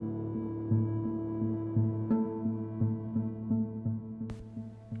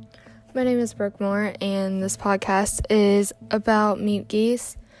My name is Brooke Moore, and this podcast is about Miep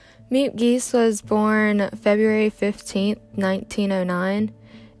Gies. Miep Gies was born February 15th, 1909,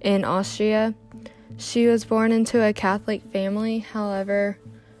 in Austria. She was born into a Catholic family, however,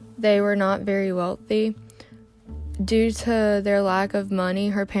 they were not very wealthy. Due to their lack of money,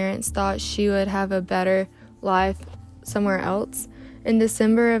 her parents thought she would have a better life somewhere else. In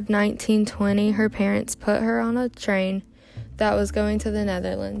December of 1920, her parents put her on a train that was going to the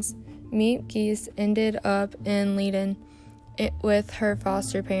Netherlands. Miep Gies ended up in Leiden with her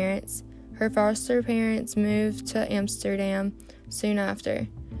foster parents. Her foster parents moved to Amsterdam soon after.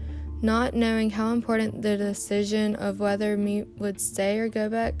 Not knowing how important the decision of whether Miep would stay or go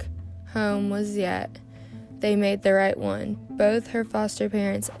back home was yet, they made the right one. Both her foster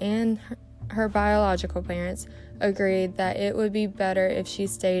parents and her biological parents agreed that it would be better if she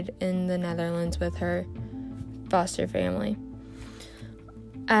stayed in the Netherlands with her foster family.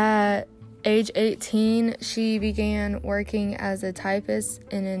 At age 18, she began working as a typist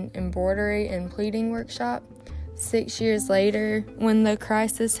in an embroidery and pleating workshop. 6 years later, when the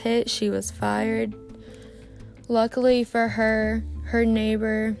crisis hit, she was fired. Luckily for her, her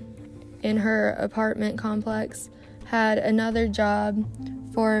neighbor in her apartment complex had another job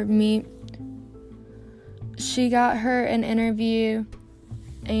for Miep. She got her an interview,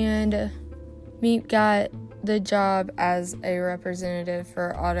 and Miep got the job as a representative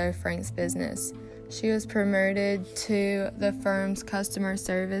for Otto Frank's business. She was promoted to the firm's customer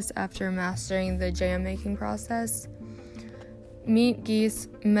service after mastering the jam-making process. Miep Gies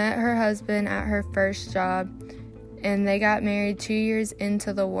met her husband at her first job, and they got married 2 years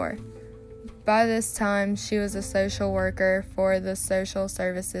into the war. By this time, she was a social worker for the social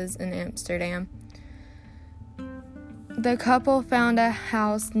services in Amsterdam. The couple found a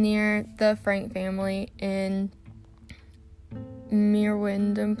house near the Frank family in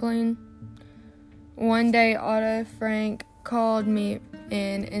Meerwindemplein. One day, Otto Frank called Miep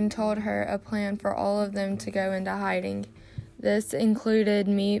in and told her a plan for all of them to go into hiding. This included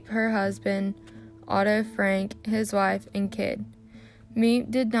Miep, her husband, Otto Frank, his wife, and kid.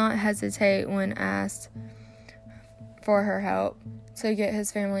 Miep did not hesitate when asked for her help to get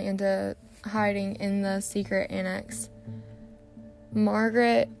his family into hiding in the secret annex.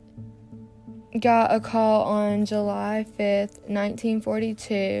 Margaret got a call on July 5th,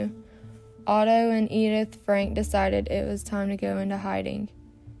 1942. Otto and Edith Frank decided it was time to go into hiding.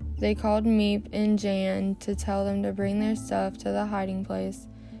 They called Miep and Jan to tell them to bring their stuff to the hiding place,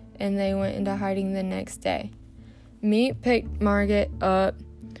 and they went into hiding the next day. Miep picked Margaret up,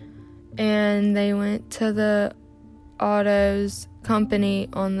 and they went to the Otto's company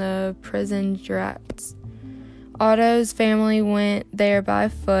on the prison drafts. Otto's family went there by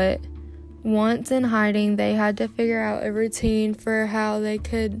foot. Once in hiding, they had to figure out a routine for how they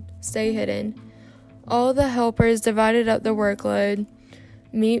could stay hidden. All the helpers divided up the workload.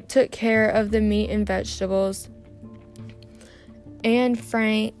 Miep took care of the meat and vegetables. Anne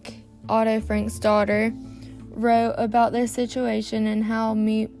Frank, Otto Frank's daughter, wrote about their situation and how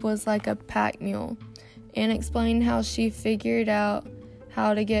Miep was like a pack mule, and explained how she figured out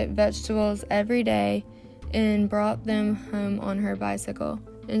how to get vegetables every day and brought them home on her bicycle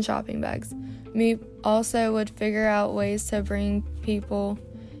in shopping bags. Miep also would figure out ways to bring people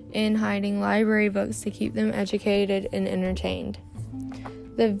in hiding library books to keep them educated and entertained.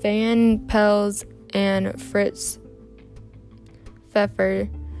 The Van Pels and Fritz Pfeffer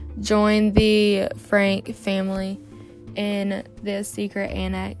joined the Frank family in the secret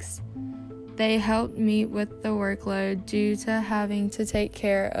annex. They helped Miep with the workload due to having to take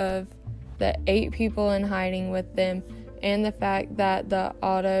care of the 8 people in hiding with them, and the fact that the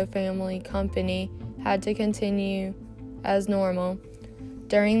Otto family company had to continue as normal.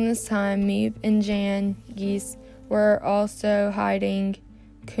 During this time, Miep and Jan Gies were also hiding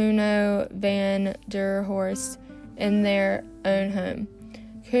Kuno van der Horst in their own home.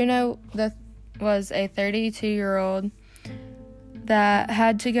 Kuno was a 32-year-old that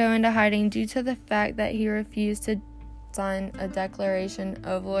had to go into hiding due to the fact that he refused to sign a declaration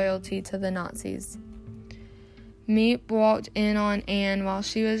of loyalty to the Nazis. Miep walked in on Anne while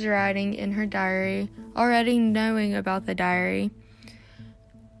she was writing in her diary, already knowing about the diary.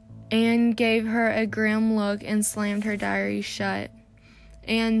 Anne gave her a grim look and slammed her diary shut.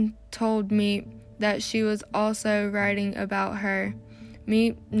 Anne told Miep that she was also writing about her.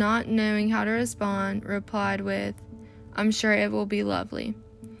 Miep, not knowing how to respond, replied with, "I'm sure it will be lovely."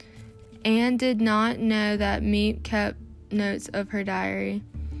 Anne did not know that Miep kept notes of her diary.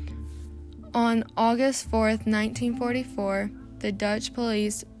 On August 4th, 1944, the Dutch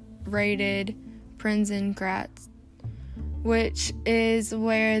police raided Prinsengracht. which is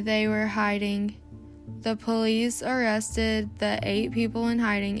where they were hiding. The police arrested the 8 people in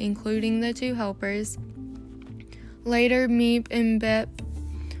hiding, including the 2 helpers. Later, Miep and Bip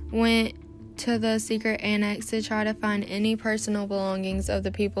went to the secret annex to try to find any personal belongings of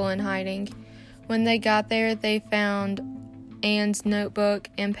the people in hiding. When they got there, they found Anne's notebook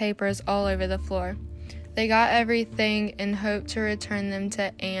and papers all over the floor. They got everything and hoped to return them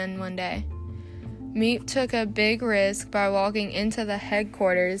to Anne one day. Miep took a big risk by walking into the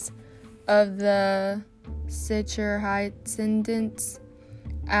headquarters of the Sicherheitsdienst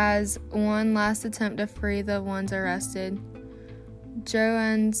as one last attempt to free the ones arrested.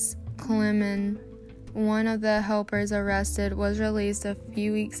 Johannes Klemmen, one of the helpers arrested, was released a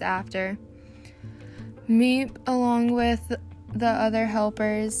few weeks after. Miep, along with the other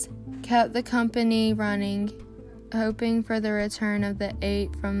helpers, kept the company running, hoping for the return of the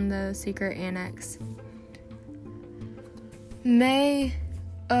 8 from the secret annex. May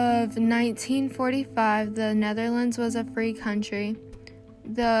of 1945, the Netherlands was a free country.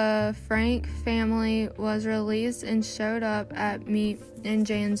 The Frank family was released and showed up at Miep and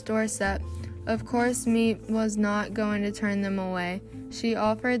Jan's doorstep. Of course, Miep was not going to turn them away. She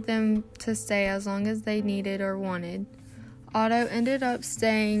offered them to stay as long as they needed or wanted. Otto ended up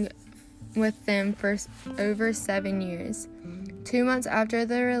staying with them for over 7 years. 2 months after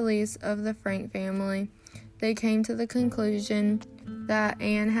the release of the Frank family, they came to the conclusion that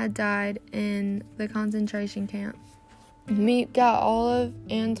Anne had died in the concentration camp. Miep got all of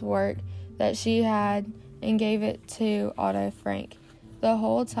Anne's work that she had and gave it to Otto Frank. The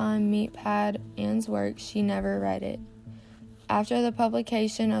whole time Miep had Anne's work, she never read it. After the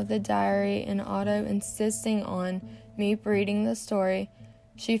publication of the diary and Otto insisting on Miep reading the story,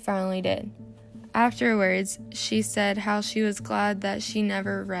 she finally did. Afterwards, she said how she was glad that she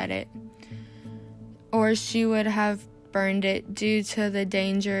never read it, or she would have burned it due to the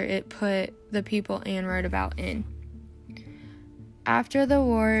danger it put the people Anne wrote about in. After the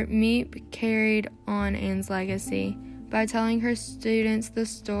war, Miep carried on Anne's legacy by telling her students the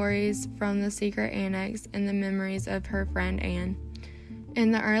stories from the secret annex and the memories of her friend Anne.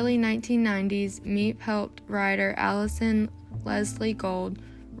 In the early 1990s, Miep helped writer Allison Leslie Gold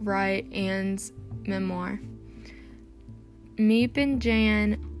write Anne's memoir. Miep and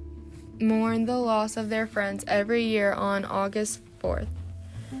Jan mourn the loss of their friends every year on August 4th.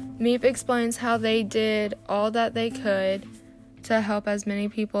 Miep explains how they did all that they could to help as many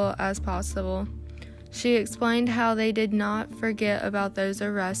people as possible. She explained how they did not forget about those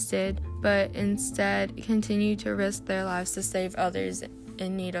arrested, but instead continued to risk their lives to save others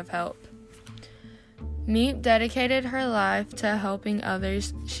in need of help. Miep dedicated her life to helping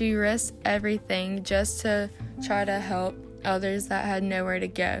others. She risked everything just to try to help others that had nowhere to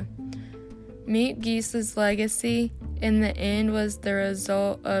go. Miep Gies's legacy in the end was the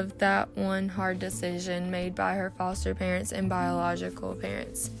result of that one hard decision made by her foster parents and biological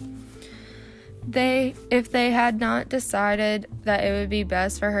parents. If they had not decided that it would be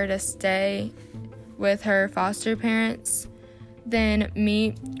best for her to stay with her foster parents, then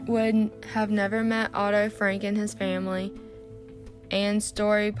Miep would have never met Otto Frank and his family. Anne's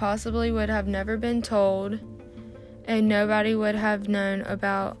story possibly would have never been told, and nobody would have known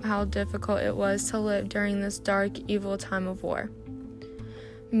about how difficult it was to live during this dark, evil time of war.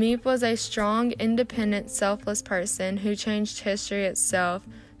 Miep was a strong, independent, selfless person who changed history itself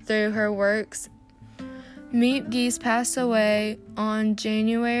through her works. Miep Gies passed away on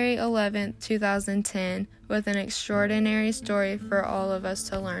January 11, 2010, with an extraordinary story for all of us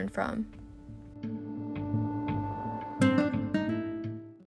to learn from.